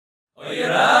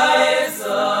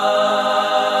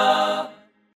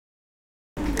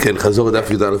כן, חזור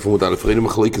לדף י"א עמוד א', ראינו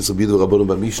מחלוקת רבי ורבנו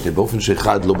במשנה, באופן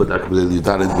שאחד לא בדק בי"ד,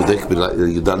 בודק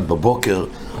בי"ד בבוקר,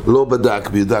 לא בדק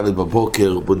בי"ד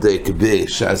בבוקר, בודק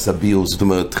בשעס הביור, זאת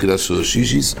אומרת תחילה של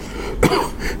השישיס,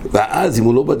 ואז אם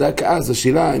הוא לא בדק אז,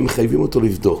 השאלה הם מחייבים אותו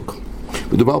לבדוק.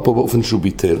 מדובר פה באופן שהוא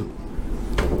ביטל,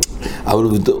 אבל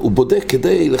הוא בודק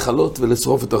כדי לחלות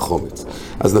ולשרוף את החומץ.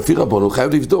 אז לפי רבנו הוא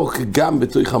חייב לבדוק גם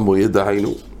בתוך המועד,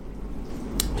 דהיינו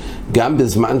גם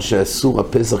בזמן שאסור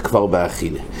הפסח כבר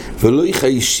באכילה, ולא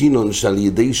יחיישינון שעל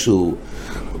ידי שהוא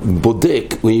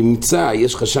בודק, הוא ימצא,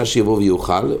 יש חשש שיבוא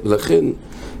ויוכל, ולכן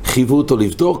חייבו אותו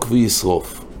לבדוק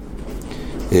וישרוף.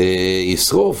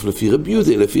 ישרוף לפי רבי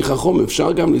יהודה, לפי חכום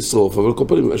אפשר גם לשרוף, אבל כל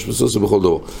פעמים יש בסוף זה בכל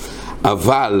דור.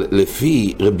 אבל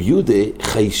לפי רבי יהודה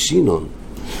חיישינון,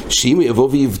 שאם הוא יבוא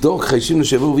ויבדוק, חיישינון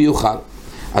שיבוא ויוכל.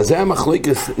 אז זה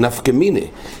המחלוקת נפקא מינה,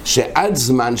 שעד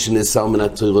זמן שנאסר מן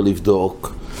התורה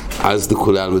לבדוק, אז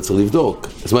לכולם צריך לבדוק.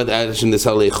 זאת אומרת, היה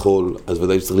שנאסר לאכול, אז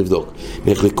ודאי שצריך לבדוק.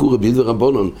 נחלקו רבי יהודה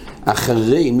ורבנן,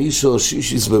 אחרי מישהו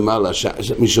שישיס ומעלה,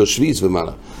 מישהו שביעיס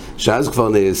ומעלה, שאז כבר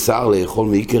נאסר לאכול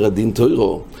מעיקר הדין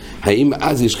תורה, האם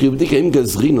אז יש חיוב בדיקה, האם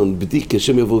גזרינון בדיקה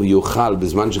שם יבוא ויאכל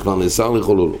בזמן שכבר נאסר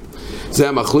לאכול או לא? זה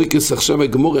המחלוקת. עכשיו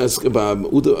הגמור,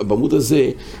 בעמוד הזה,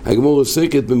 הגמור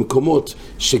עוסקת במקומות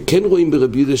שכן רואים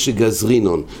ברבי יהודה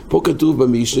שגזרינון. פה כתוב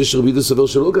במשנה שרבי יהודה סובר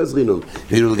שלא גזרינון,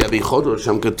 ואילו לגבי חודש,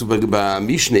 שם כתוב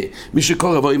במשנה, מי שכל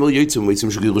רבו אמר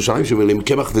יוצאים של ירושלים, שאומרים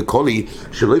קמח וקולי,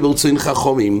 שלא יברצו אין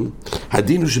חכומים,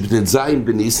 הדין הוא שבט"ז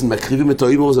בניסן מקריבים את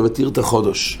האימור, זה מתיר את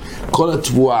החודש. כל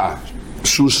התבואה,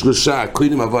 שהוא שלושה,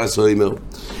 קודם אבוא הסוימר,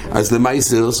 אז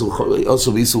למעשה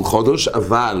עשו ואיסור חודש,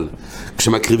 אבל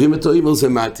כשמקריבים את האימור זה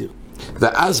מתיר.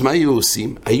 ואז מה היו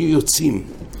עושים? היו יוצאים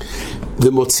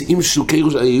ומוציאים שוקי,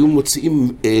 היו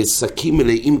מוציאים שקים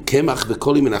מלאים קמח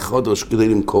וקולי מן החודש כדי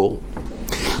למכור.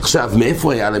 עכשיו,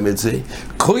 מאיפה היה להם את זה?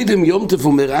 קודם יום טוב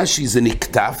אומר רש"י, זה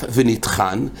נקטף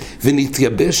ונטחן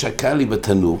ונתייבש הקלי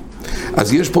בתנור.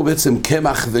 אז יש פה בעצם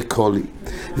קמח וקולי,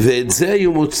 ואת זה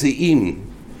היו מוציאים,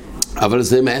 אבל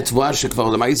זה מהתבואה שכבר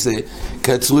למעשה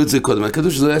קצרו את זה קודם. כתוב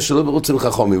שזה היה שלא ברוצן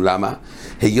חכמים. למה?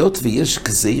 היות ויש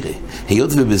גזירה, היות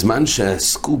ובזמן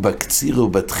שעסקו בקציר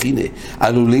ובתחינה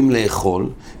עלולים לאכול,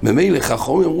 ממילא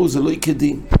חכמים אמרו זה לא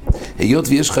יקדים, היות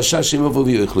ויש חשש שהם יבואו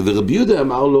ויאכלו. ורבי יהודה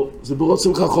אמר לו זה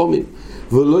ברוצן חכמים,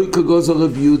 ולא יקגוזו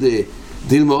רבי יהודה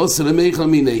דילמה עושה למאכל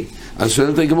מיני. אז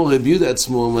שואלת הגמור, רבי יהודה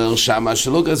עצמו אומר שמה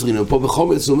שלא גזרינון, פה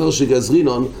בחומץ הוא אומר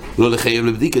שגזרינון לא לחייב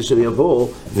לבדיקה שהם יבואו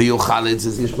ויאכל את זה.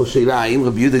 אז יש פה שאלה האם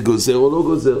רבי יהודה גוזר או לא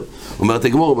גוזר. אומרת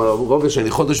הגמור, רוב שאני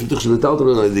חודש מתוך שלטה אותו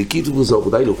לו לדקית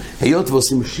ובוזור, דיינו, היות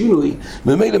ועושים שינוי,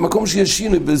 ממילא למקום שיש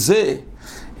שינוי בזה,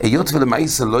 היות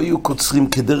ולמעשה לא יהיו קוצרים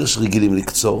כדרש רגילים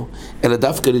לקצור, אלא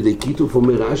דווקא לידי כיתוף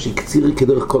אומר רש"י קצירי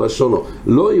כדרך כל השונו,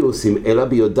 לא היו עושים אלא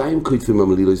ביודיים כותפים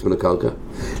המלילה יסמן הקרקע.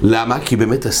 למה? כי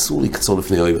באמת אסור לקצור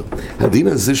לפני עומר. הדין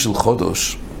הזה של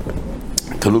חודש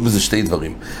כלול בזה שתי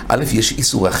דברים. א', יש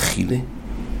איסור אכילה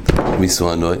מאיסור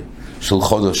הנועה של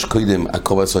חודש קודם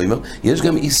הקרובס אוימר, יש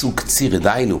גם איסור קציר,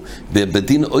 דהיינו,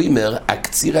 בדין אוימר,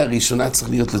 הקציר הראשונה צריך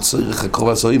להיות לצורך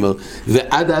הקרובס אוימר,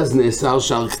 ועד אז נאסר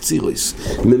שער קצירוס.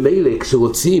 ממילא,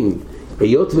 כשרוצים,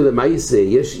 היות ולמעשה,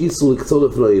 יש איסור לקצור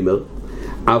לפני אוימר,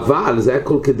 אבל זה היה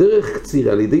כל כדרך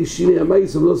קציר, על ידי שיני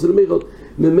המייס, ולא עושה למייכל,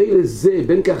 ממילא זה,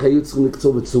 בין כך היו צריכים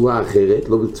לקצור בצורה אחרת,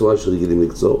 לא בצורה שרגילים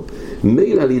לקצור,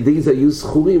 ממילא על ידי זה היו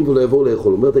זכורים ולא יבואו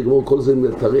לאכול. אומרת הגמור, כל זה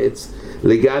מתרץ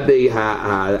לגבי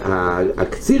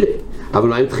הקצירה, אבל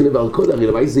מה אם תחילה בארקודה? הרי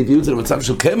למעשה הביאו את זה למצב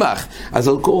של קמח, אז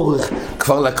ארקור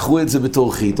כבר לקחו את זה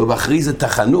בתור חיטו, ואחרי זה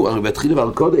תחנו, הרי בתחילה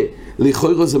בארקודה,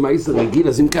 לכאורה זה מעשה רגיל,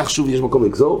 אז אם כך שוב יש מקום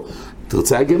לגזור,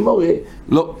 תרצה הגמורה,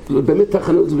 לא, באמת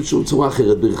תחנו את זה בצורה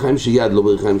אחרת, ברכיים של יד, לא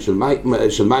ברכיים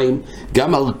של מים,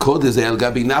 גם ארקודה זה היה על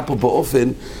גבי נפו באופן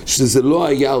שזה לא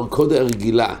היה ארקודה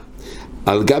הרגילה.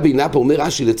 על גבי נפו, אומר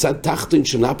רש"י, לצד תחתון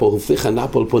של נפו, הופך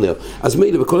הנפו על פונר. אז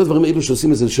מילא, בכל הדברים האלו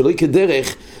שעושים את זה, שלא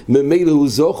כדרך, ממילא הוא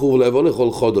זוכר ולבוא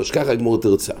לכל חודש, ככה הגמור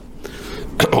תרצה.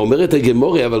 אומרת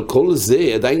הגמורה, אבל כל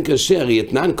זה עדיין קשה, הרי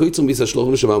יתנן קוצרים ביס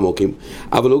השלוחים שמעמוקים,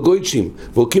 אבל לא גויצ'ים,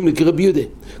 והוקים לקרבי יהודה.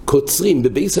 קוצרים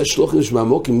בביס השלוחים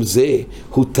שמעמוקים זה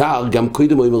הותר גם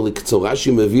קודם אומר לקצור.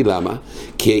 רש"י מביא למה?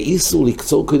 כי האיסור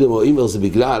לקצור קודם אומר זה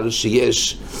בגלל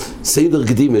שיש סדר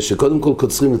קדימה, שקודם כל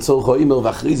קוצרים לצורך האומר,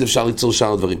 ואחרי זה אפשר לקצור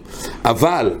שאר הדברים.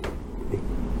 אבל,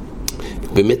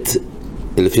 באמת,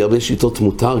 לפי הרבה שיטות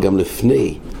מותר גם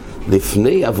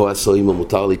לפני אבוא הסוימר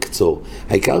מותר לקצור.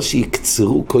 העיקר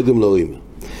שיקצרו קודם לאוימר.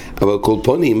 אבל כל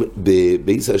פונים,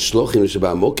 בבייס השלוחים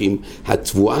שבעמוקים,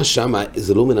 התבואה שם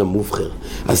זה לא מן המובחר.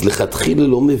 אז לכתחילה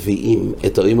לא מביאים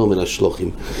את האימר מן השלוחים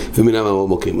ומן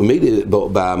העמוקים.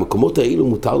 במקומות האלו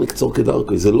מותר לקצור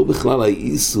כדרכו, זה לא בכלל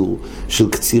האיסור של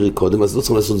קצירי קודם, אז לא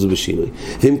צריך לעשות את זה בשינוי.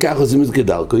 ואם כך עושים את זה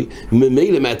כדרכו,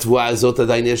 ממילא מהתבואה הזאת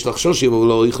עדיין יש לחשוש, אם הוא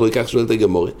לא ייקח שואלת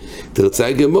הגמורה. תרצה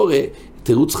הגמורה,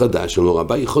 תירוץ חדש, אומר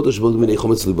רבי, חודש בוד מיני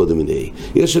חומץ לבוד מיני.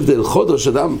 יש הבדל, חודש,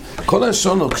 אדם, כל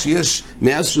השונו, כשיש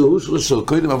מאז שהוא שלושו,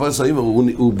 קודם עבר סעים,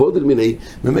 הוא בוד מיני,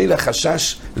 ממילא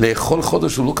החשש לאכול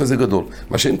חודש הוא לא כזה גדול.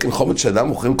 מה שאין כן חומץ שאדם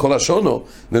אוכל כל השונו,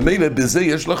 ממילא בזה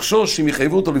יש לחשוש, אם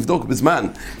יחייבו אותו לבדוק בזמן,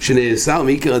 שנאסר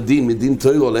מעיקר הדין, מדין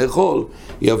תוירו לאכול,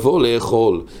 יבוא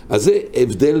לאכול. אז זה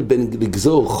הבדל בין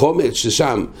לגזור חומץ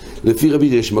ששם, לפי רבי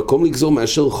יש מקום לגזור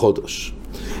מאשר חודש.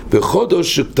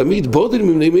 בחודש שתמיד בודל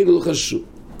ממני מילה לא חשוב.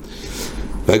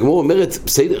 והגמור אומרת,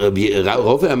 בסדר,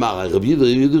 רבי אמר, רבי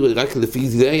רק לפי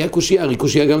זה היה קושייה, הרי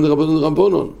קושייה גם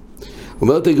לרבונון.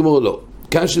 אומרת הגמור לא.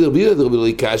 קשי דרבי לא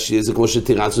קשי, זה כמו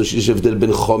שתירצנו שיש הבדל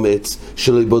בין חומץ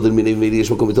שלא יבודל מיני מילי,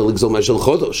 יש מקום יותר לגזור מאשר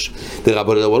חודש.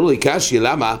 דרבונון לא קשי,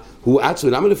 למה? הוא עצמו,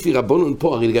 למה לפי רבונון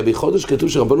פה? הרי לגבי חודש כתוב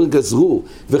שרבונון גזרו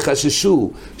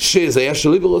וחששו שזה היה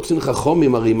שלא ברוצים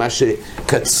חכמים, הרי מה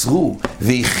שקצרו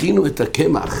והכינו את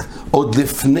הקמח עוד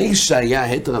לפני שהיה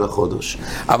היתר על החודש.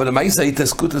 אבל למה יש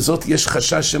ההתעסקות הזאת? יש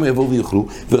חשש שהם יבואו ויוכלו,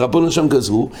 ורבונון שם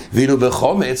גזרו, ואילו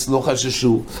בחומץ לא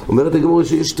חששו. אומרת הגמור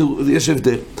שיש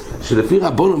הבדל, שלפי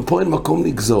רבונון פה אין מקום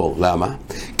לגזור. למה?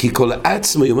 כי כל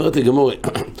עצמו, היא אומרת הגמור,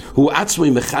 הוא עצמו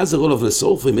עם מחזר עולב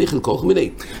לסורף ומחל כוח מיני.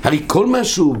 הרי כל מה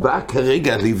שהוא בא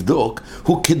כרגע לבדוק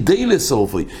הוא כדי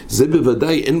לסורפוי. זה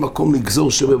בוודאי אין מקום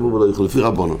לגזור שבבוא ולא יכול, לפי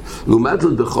רבונו. לעומת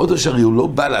זאת בחודש הרי הוא לא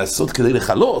בא לעשות כדי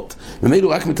לחלות, ומילא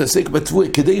הוא רק מתעסק בתבואה,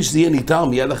 כדי שזה יהיה ניתר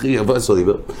מיד אחרי יבוא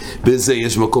הסוליבר. בזה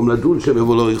יש מקום לדון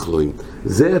שבבוא לא יכולים.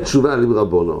 זה התשובה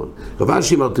לרבונו.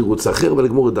 רבשי אמר תירוץ אחר, אבל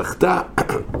הגמור דחתה.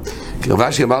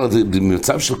 רבשי אמר,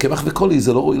 במצב של קמח וקולי,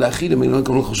 זה לא ראוי להכיל, אם אין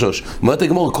מקום לחשוש. אומרת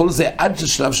הגמור, כל זה עד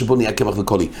השלב שבו נהיה קמח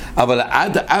וקולי. אבל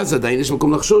עד אז עדיין יש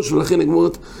מקום לחשוש, ולכן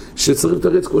הגמורת שצריך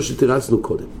לתרץ כמו שתירצנו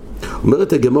קודם.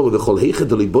 אומרת הגמור, וכל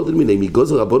היחד או ליבודל מיני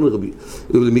מגוזר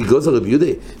רבי יהודה,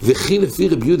 וכי לפי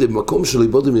רבי יהודה במקום של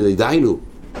ליבודל מיני, דיינו,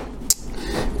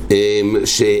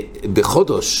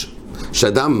 שבחודש,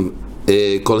 שאדם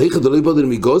כל היחד לא יבודל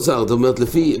מגוזר, זאת אומרת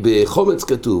לפי בחומץ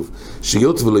כתוב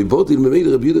שיות ולא יבודל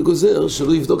ממילא רבי יהודה גוזר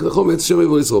שלא יבדוק לחומץ שם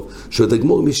יבוא לשרוף. שואלת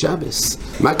הגמור משבס,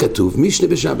 מה כתוב? משנה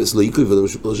בשבס לא יקוי ואדם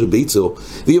שפר של ביצו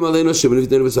ויאמר עלינו השם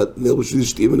ונבטנו בסד נר בשביל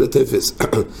שתהיה מן התפס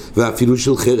ואפילו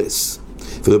של חרס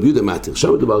ורבי יהודה מטר.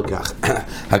 שם מדובר כך,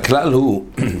 הכלל הוא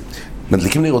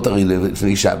מדליקים נרות הרי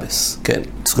לפני שבס, כן?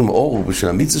 צריכים אור בשביל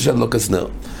המצווה של הדלוק נר.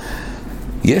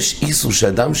 יש איסור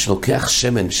שאדם שלוקח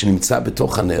שמן שנמצא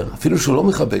בתוך הנר, אפילו שהוא לא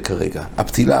מכבה כרגע,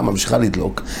 הפתילה ממשיכה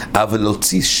לדלוק, אבל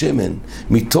להוציא שמן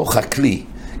מתוך הכלי,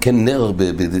 כן, נר,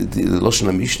 בלושן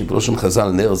המשנה, בלושן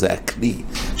חז"ל, נר זה הכלי,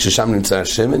 ששם נמצא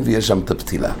השמן ויש שם את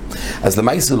הפתילה. אז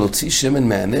למה איסור להוציא שמן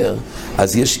מהנר?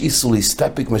 אז יש איסור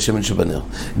להסתפק מהשמן שבנר.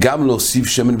 גם להוסיף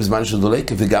שמן בזמן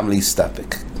שדולק וגם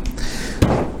להסתפק.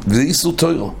 זה איסור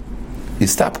תוירו.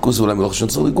 הסתפקו זה אולי מלוך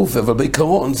שנצור לגוף, אבל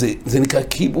בעיקרון זה נקרא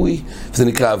כיבוי, זה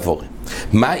נקרא עבורי.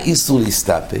 מה איסור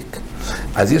להסתפק?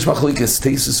 אז יש מחלוקת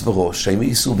סטייסוס וראש, האם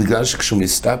איסור בגלל שכשהוא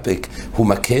מסתפק הוא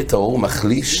מכה את האור,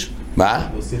 מחליש? מה?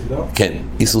 כן,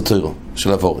 איסור תוירו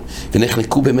של עבורי.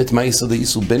 ונחלקו באמת מה יסוד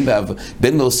האיסור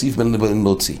בין להוסיף בין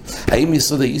להוציא. האם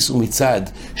יסוד האיסור מצד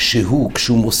שהוא,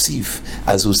 כשהוא מוסיף,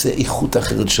 אז הוא עושה איכות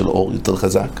אחרת של אור יותר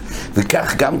חזק,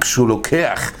 וכך גם כשהוא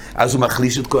לוקח, אז הוא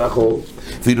מחליש את כוח האור,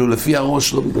 ואילו לפי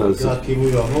הראש לא בגלל זה. זה נקרא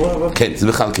כיבוי בעבורי? כן, זה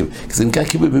בכלל כיבוי. זה נקרא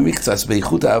כיבוי במקצת,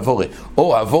 באיכות העבורי.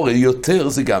 או העבורי יותר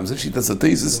זה גם, זה שיטת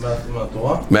הסטייסס. זה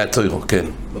מהתורה? מהתוירו, כן.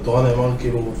 בתורה נאמר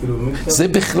כאילו אפילו במקצת? זה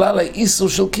בכלל האיסור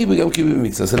של כיבוי, גם כיבוי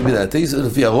במקצת. זה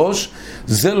לפי הראש,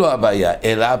 זה לא הבעיה,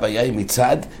 אלא הבעיה היא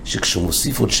מצד שכשהוא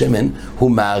מוסיף עוד שמן,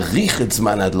 הוא מעריך את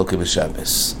זמן ההדלוקה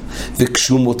בשבס.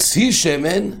 וכשהוא מוציא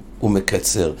שמן, הוא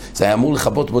מקצר. זה היה אמור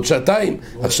לחבות בעוד שעתיים.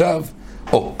 עכשיו,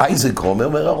 זה גרום,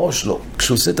 אומר הראש לא.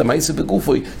 כשהוא עושה את המייסה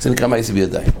בגופוי, זה נקרא מייסה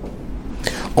בידיים.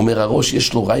 אומר הראש,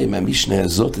 יש לו ראי מהמשנה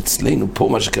הזאת אצלנו, פה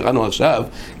מה שקראנו עכשיו,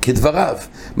 כדבריו.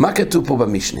 מה כתוב פה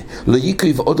במשנה? לא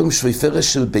יקריב אודם שווי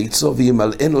פרש של ביצו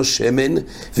וימלאנו שמן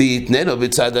ויתננו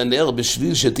בצד הנר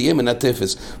בשביל שתהיה מן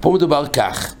התפס. פה מדובר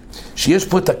כך, שיש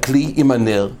פה את הכלי עם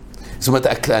הנר, זאת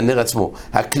אומרת הנר עצמו,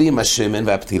 הכלי עם השמן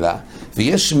והפתילה,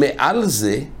 ויש מעל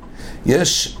זה,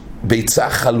 יש ביצה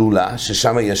חלולה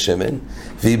ששם יש שמן,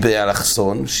 והיא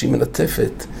באלכסון שהיא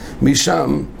מנטפת,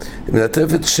 משם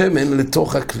מנטפת שמן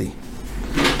לתוך הכלי.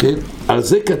 כן? על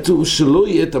זה כתוב שלא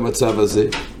יהיה את המצב הזה,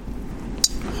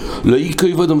 לא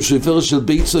יקויב אדם שופר של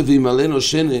ביצו וימלאנו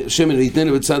שמן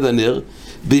ויתננו בצד הנר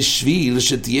בשביל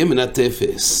שתהיה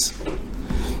מנטפס.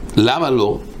 למה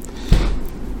לא?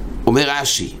 אומר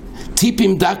רש"י,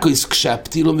 טיפים דקויס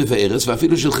כשהפתילו מבארץ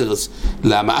ואפילו של חרס.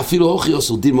 למה? אפילו הוכי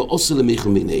אוסר דימה אוסר למיכל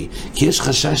מיני, כי יש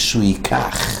חשש שהוא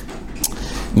ייקח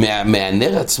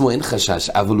מהנר עצמו, אין חשש,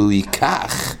 אבל הוא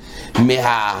ייקח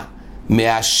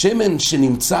מהשמן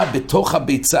שנמצא בתוך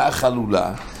הביצה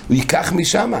החלולה, הוא ייקח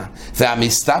משם,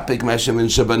 והמסתפק מהשמן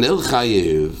שבנר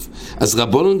חייב. אז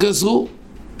רבונן גזרו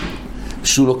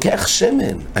שהוא לוקח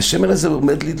שמן, השמן הזה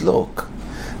עומד לדלוק,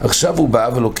 עכשיו הוא בא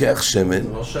ולוקח שמן. זה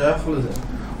לא שייך לזה.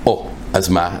 אז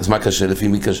מה? אז מה קשה? לפי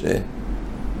מי קשה?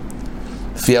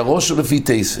 לפי הראש או לפי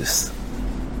תייסס?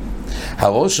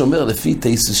 הראש אומר לפי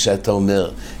תייסס שאתה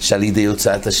אומר שעל ידי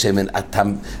הוצאת השמן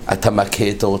אתה מכה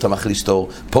את אור, אתה מחליש את אור.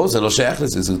 פה זה לא שייך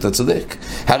לזה, אתה צודק.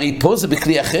 הרי פה זה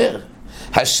בכלי אחר.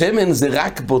 השמן זה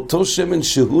רק באותו שמן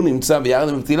שהוא נמצא בירד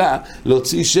המפתילה,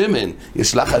 להוציא שמן,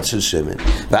 יש לחץ של שמן,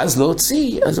 ואז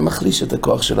להוציא, אז זה מחליש את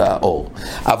הכוח של האור.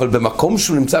 אבל במקום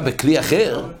שהוא נמצא בכלי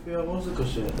אחר, לפי הראש זה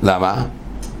קשה. למה?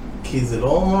 כי זה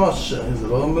לא ממש, זה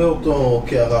לא מאותו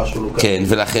קערה שהוא לוקח. כן,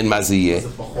 ולכן מה זה יהיה? זה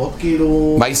פחות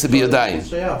כאילו... מה יעשה בידיים?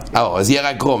 אז יהיה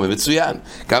רק גרומה, מצוין.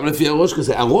 גם לפי הראש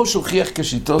כזה. הראש הוכיח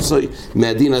כשיטו זוי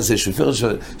מהדין הזה, שופר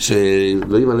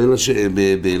שלא ימלאנו,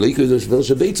 לא יקראו שופר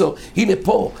של ביצו, הנה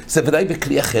פה, זה ודאי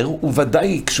בכלי אחר,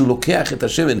 וודאי כשהוא לוקח את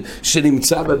השמן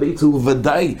שנמצא בביצו, הוא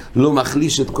ודאי לא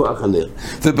מחליש את כוח הנר.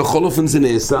 ובכל אופן זה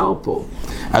נאסר פה.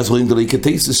 אז רואים דולי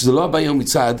כתייסס, שזה לא הבעיה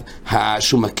מצד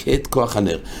שהוא מכה את כוח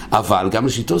הנר. אבל גם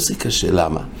לשיטו זה קשה,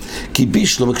 למה? כי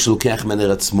בישלום כשלוקח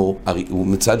מהנר עצמו, הרי הוא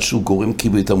מצד שהוא גורם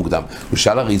קיבו יותר מוקדם. הוא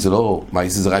שאל הרי זה לא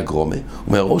מייסה, זה רק גרומה. הוא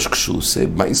אומר, ראש כשהוא עושה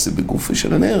מייסה בגופי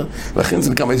של הנר, ולכן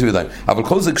זה נקרא מייסה בידיים. אבל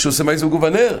כל זה כשהוא עושה מייסה בגוף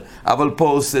הנר, אבל פה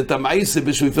עושה את המייסה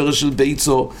בשופר של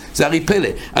ביצו, זה הרי פלא.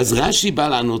 אז רש"י בא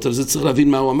לענות, אבל זה צריך להבין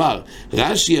מה הוא אמר.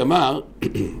 רש"י אמר,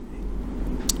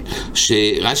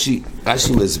 שרש"י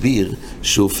מסביר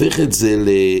שהופך את זה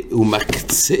הוא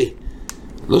מקצה,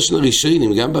 לא של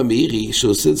הראשונים, גם במאירי,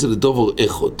 שעושה את זה לדובר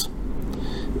אחד.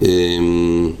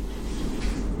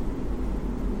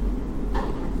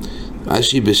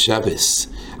 רש"י בשבס,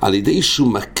 על ידי שהוא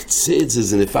מקצה את זה,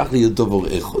 זה נהפך להיות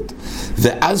דובר אחד.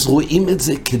 ואז רואים את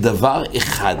זה כדבר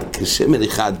אחד, כשמן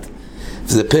אחד.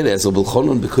 וזה פלא, אז רבי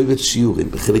אלחנן בכובד שיעורים,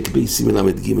 בחלק בייסים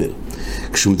מלמד ג',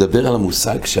 כשהוא מדבר על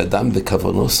המושג שאדם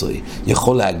בכוונוסוי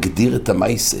יכול להגדיר את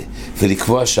המייסה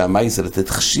ולקבוע שהמייסה, לתת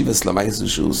חשיבס למייסה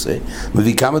שהוא עושה,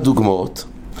 מביא כמה דוגמאות,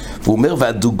 והוא אומר,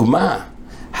 והדוגמה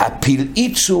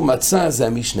הפלאית שהוא מצא זה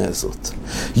המשנה הזאת.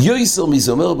 יויסר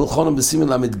מזה, אומר רבי אלחנן בסימן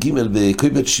למד ג'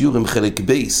 בכובד שיעורים חלק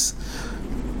בייס,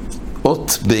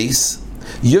 אות בייס,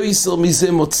 יויסר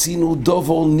מזה מוצינו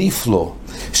דובר נפלו,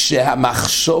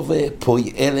 שהמחשבה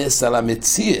פועלת על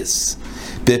המציאס,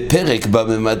 בפרק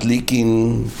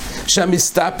במדליקין,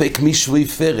 שהמסתפק משוי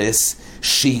פרס,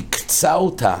 שיקצה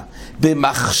אותה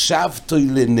במחשבתו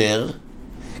לנר,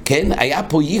 כן? היה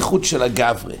פה ייחוד של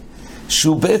הגברה,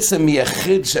 שהוא בעצם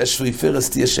מייחד שהשוי פרס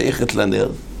תהיה שייכת לנר,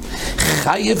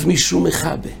 חייב משום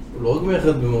מחבה. הוא לא רק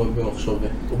מייחד במחשבה,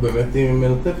 הוא באמת היא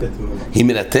מלטפת. היא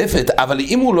מלטפת, אבל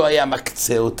אם הוא לא היה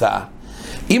מקצה אותה,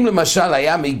 אם למשל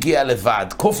היה מגיע לבד,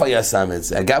 קוף היה שם את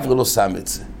זה, הגבר לא שם את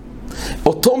זה.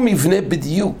 אותו מבנה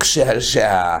בדיוק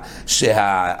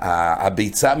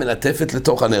שהביצה מלטפת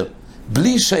לתוך הנר,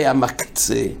 בלי שהיה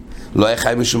מקצה, לא היה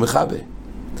חי משום מחבה.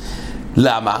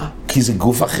 למה? כי זה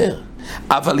גוף אחר.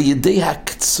 אבל ידי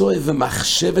הקצוע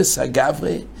ומחשבס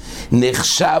הגברה,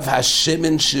 נחשב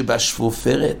השמן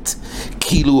שבשפופרת,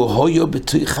 כאילו הויו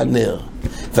בתוך הנר.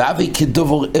 ואבי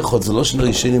כדובר אחד, זה לא שני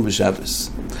ראשונים בשבס.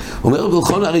 אומר רבי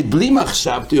אלחנן, הרי בלי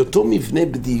מחשבתי, אותו מבנה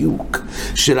בדיוק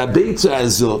של הביצה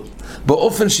הזאת,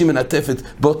 באופן שהיא מנטפת,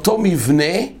 באותו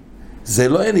מבנה, זה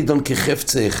לא היה נידון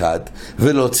כחפצה אחד,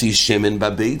 ולהוציא שמן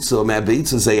בביצה,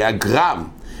 מהביצה זה היה גרם.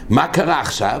 מה קרה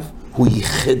עכשיו? הוא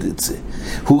ייחד את זה,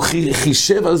 הוא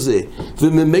חישב על זה,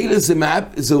 וממילא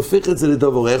זה הופך את זה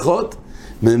לדבר אחד,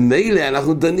 ממילא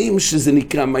אנחנו דנים שזה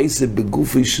נקרא מייסה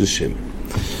בגופי של שמן.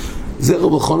 זה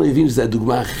רבי אלחנן הבין שזה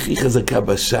הדוגמה הכי חזקה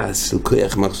בש"ס של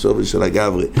כוח מחשבה של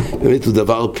הגברה, באמת הוא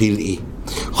דבר פלאי.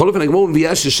 בכל אופן הגמרא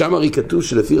מביאה ששם הרי כתוב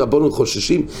שלפי רבנו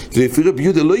חוששים ולפי רבי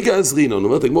יהודה לא יגזרינון.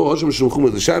 אומרת הגמרא, ראש המשלוחים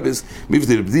על השבס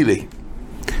מבדל בדילי,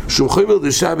 שומחים על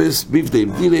השבס מבדל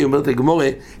בדילי. אומרת הגמרא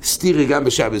סתירה גם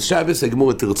בשבס, שבס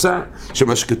הגמרא תרצה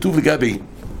שמה שכתוב לגבי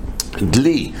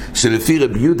דלי שלפי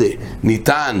רבי יהודה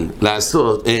ניתן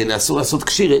לעשות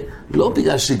קשירה, לא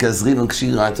בגלל שגזרינון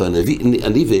קשירה אותו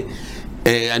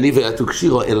אני ואתו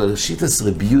קשירו, אלא שיטס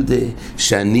רבי יהודה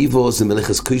שהניבו זה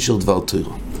מלאכת קושר דבר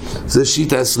תורה. זה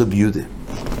שיטס רבי יהודה.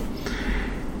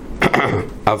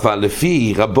 אבל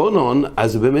לפי רבונון,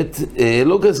 אז באמת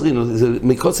לא גזרין, זה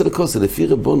מקוצה לקוצה, לפי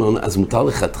רבונון, אז מותר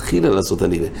לכתחילה לעשות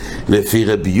הניבה. לפי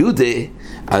רבי יהודה,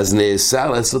 אז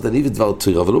נאסר לעשות הניבה דבר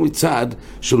תורה, אבל לא מצד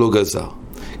שלא גזר.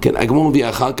 כן, הגמור מביא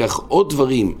אחר כך עוד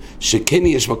דברים שכן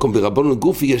יש מקום ברבונון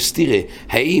גופי, יש סתירה,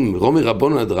 האם רומי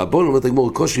רבונון עד רבונון, אומרת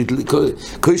הגמור,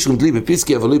 קושרים דלי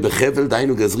בפיסקי, אבל לא בחבל,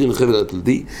 דיינו גזרין חבל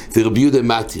התלדי, ורבי יהודה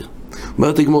מתיר.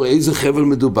 אומרת הגמור, איזה חבל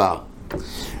מדובר?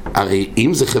 הרי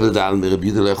אם זה חבל דעלמה, רבי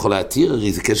יהודה לא יכול להתיר,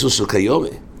 הרי זה קשר של קיומה.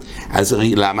 אז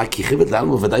הרי למה? כי חבל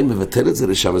דעלמה ודאי מבטל את זה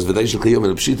לשם, אז ודאי של קיומה,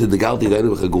 לפשיט את דגרתי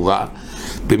דיינו בחגורה,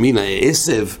 במין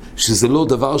העשב, שזה לא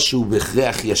דבר שהוא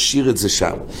בהכרח ישיר את זה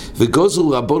שם. וגוזרו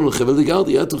רבונון חבל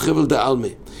דגרתי, יתו חבל דעלמה.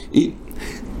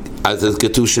 אז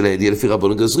כתוב שלהדיע לפי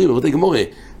רבונון גזרים, אומרת הגמורה,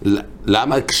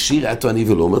 למה קשיר עתו אני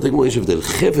ולא? אומרת הגמורה, יש הבדל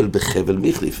חבל בחבל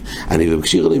מחליף. אני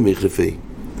ובקשיר עליהם מחליפי.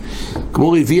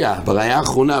 כמו רביעה, בראיה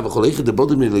האחרונה, בכל איכת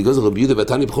דבודם לגוזר רבי יהודה,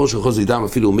 ואתה נבחור של חוז לידם,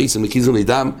 אפילו מייסן מקיזון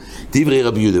לידם, דברי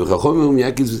רבי יהודה, וככל ממום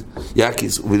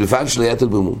יקיז, ובלבד של היתל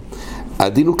במום.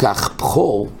 הדין הוא כך,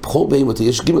 בחור בהימות,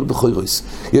 יש ג' בחוירוס,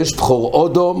 יש בחור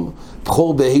אודום,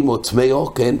 בחור בהימות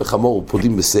מאו, כן, בחמור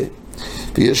פודים בשה,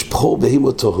 ויש בחור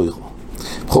בהימות טהורו.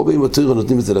 בחור בהימות טהורו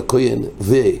נותנים את זה לכהן,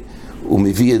 הוא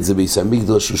מביא את זה ביסה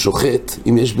מקדוש, הוא שוחט,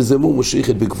 אם יש בזה מום, הוא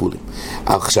שייכת בגבולים.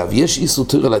 עכשיו, יש איסור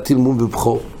תורה להטיל מום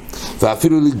בבחור,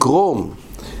 ואפילו לגרום,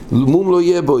 מום לא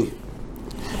יהיה בוי.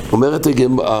 אומרת,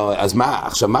 אז מה,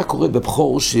 עכשיו, מה קורה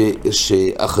בבחור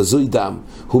שהחזוי דם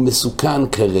הוא מסוכן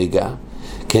כרגע,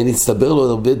 כן, יצטבר לו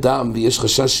הרבה דם ויש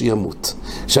חשש שימות.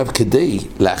 עכשיו, כדי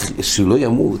שהוא לא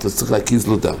ימות, אז צריך להקיז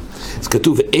לו דם. אז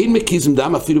כתוב, אין מקיזים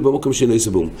דם אפילו במקום שאינו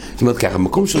עושה בום. זאת אומרת ככה,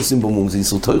 במקום שעושים במום זה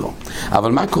איסור תורה.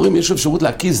 אבל מה קורה אם יש אפשרות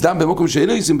להקיז דם במקום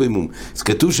שאינו עושים במום? אז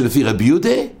כתוב שלפי רבי יהודה,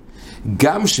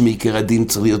 גם שמעיקר הדין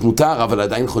צריך להיות מותר, אבל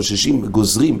עדיין חוששים,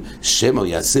 גוזרים, שמא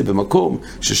יעשה במקום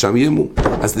ששם יהיה מום.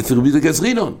 אז לפי רבי יהודה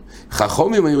גזרינון,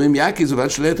 חכמים אומרים יקיז ובעד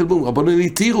שלא יתל מום, רבונן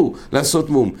התירו לעשות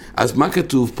מום. אז מה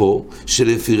כתוב פה?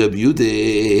 שלפי רבי יהודה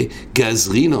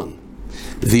גזרינון.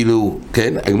 ואילו,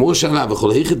 כן, הגמור שאלה,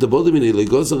 וכל היכת דבודם מיני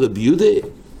לגוזר רבי יהודה,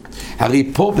 הרי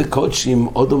פה בקודשים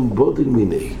אודם בודל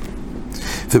מיני.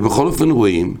 ובכל אופן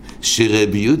רואים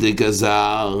שרבי יהודה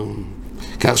גזר,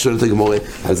 כך שואלת הגמורה,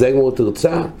 אז זה הגמורה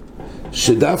תרצה,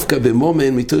 שדווקא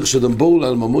במומן מתוך שדמבול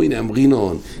על ממוין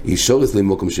אמרינון, אישורס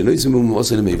למוקם שאינו יזמו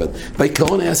ממוסה למיבד.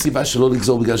 בעיקרון היה סיבה שלא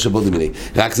לגזור בגלל שבודים מיני.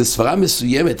 רק זה ספרה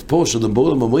מסוימת פה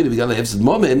שדמבול על ממוין בגלל ההפסד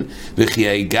מומן, וכי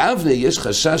היגבנה יש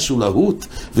חשש שהוא להוט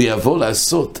ויבוא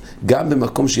לעשות גם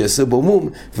במקום שיעשה בו מום,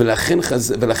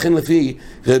 ולכן לפי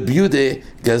רבי יהודה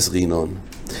גזרינון.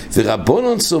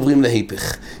 ורבונון סוברים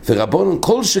להיפך, ורבונון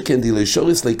כל שכן דילי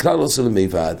שורס לכלל עושה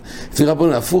למיבד,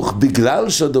 ורבונון הפוך, בגלל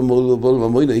שדמול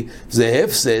במויני זה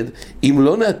הפסד, אם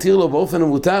לא נתיר לו באופן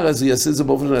המותר, אז הוא יעשה את זה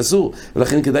באופן האסור,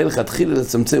 ולכן כדאי לך להתחיל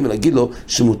לצמצם ולהגיד לו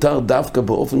שמותר דווקא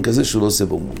באופן כזה שהוא לא עושה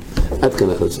בו מום. עד כאן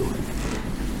החזור.